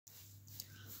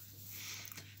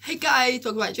Hey guys,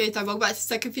 welcome back to Jay's Time. Welcome back to the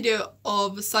second video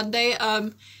of Sunday.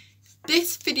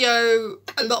 This video,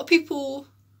 a lot of people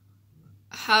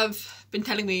have been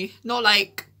telling me, not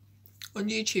like on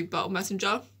YouTube but on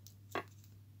Messenger. A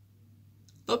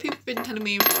lot of people have been telling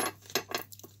me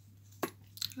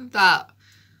that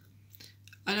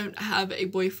I don't have a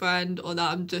boyfriend, or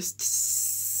that I'm just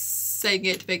saying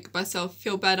it to make myself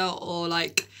feel better, or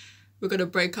like we're gonna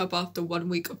break up after 1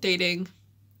 week of dating.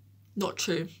 Not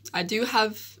true. I do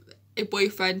have a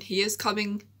boyfriend. He is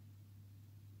coming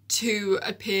to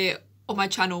appear on my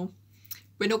channel.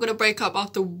 We're not gonna break up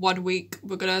after 1 week.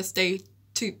 We're gonna stay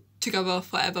together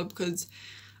forever because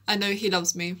I know he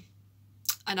loves me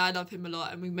and I love him a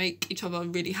lot, and we make each other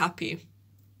really happy.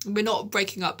 We're not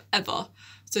breaking up ever.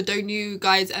 So don't you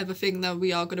guys ever think that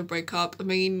we are gonna break up. I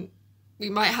mean, we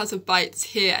might have some fights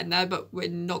here and there, but we're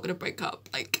not gonna break up,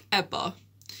 like, ever.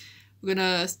 We're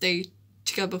gonna stay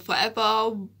together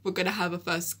forever. We're gonna have a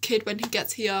first kid when he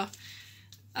gets here,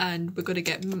 and we're gonna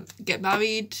get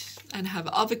married and have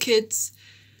other kids.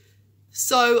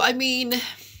 So I mean,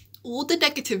 all the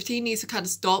negativity needs to kind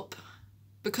of stop,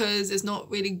 because it's not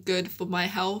really good for my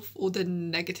health, all the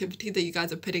negativity that you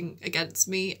guys are putting against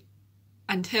me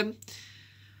and him.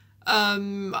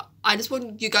 I just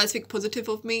want you guys to think positive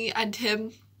of me and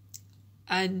him,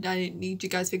 and I need you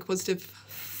guys to think positive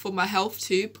for my health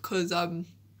too, because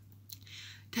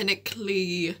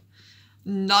technically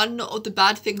none of the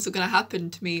bad things are going to happen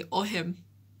to me or him.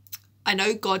 I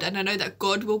know God, and I know that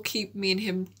God will keep me and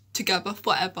him together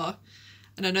forever,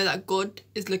 and I know that God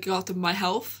is looking after my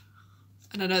health,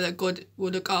 and I know that God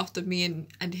will look after me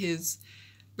and his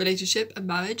relationship and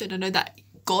marriage, and I know that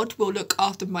God will look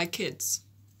after my kids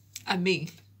and me,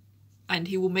 and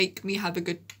he will make me have a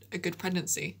good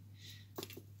pregnancy.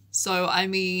 So I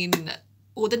mean,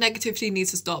 all the negativity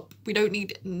needs to stop. We don't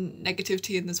need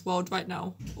negativity in this world right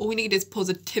now. All we need is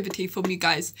positivity from you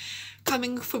guys.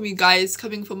 Coming from you guys,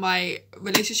 coming from my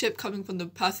relationship, coming from the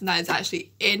person that is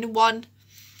actually in one.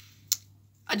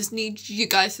 I just need you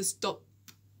guys to stop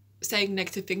saying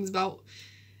negative things about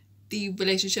the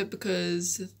relationship,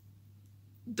 because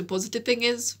the positive thing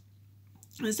is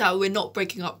that we're not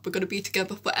breaking up. We're going to be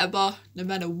together forever, no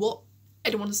matter what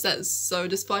anyone says. So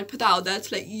just thought I'd put that out there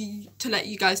to let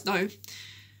you guys know.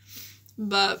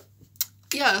 But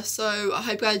yeah, so I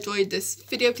hope you guys enjoyed this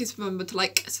video. Please remember to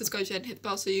like, subscribe, share and hit the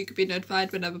bell so you can be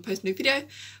notified whenever I post a new video.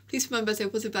 Please remember to stay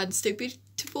positive and stay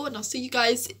beautiful, and I'll see you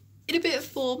guys in a bit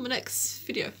for my next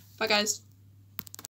video. Bye guys.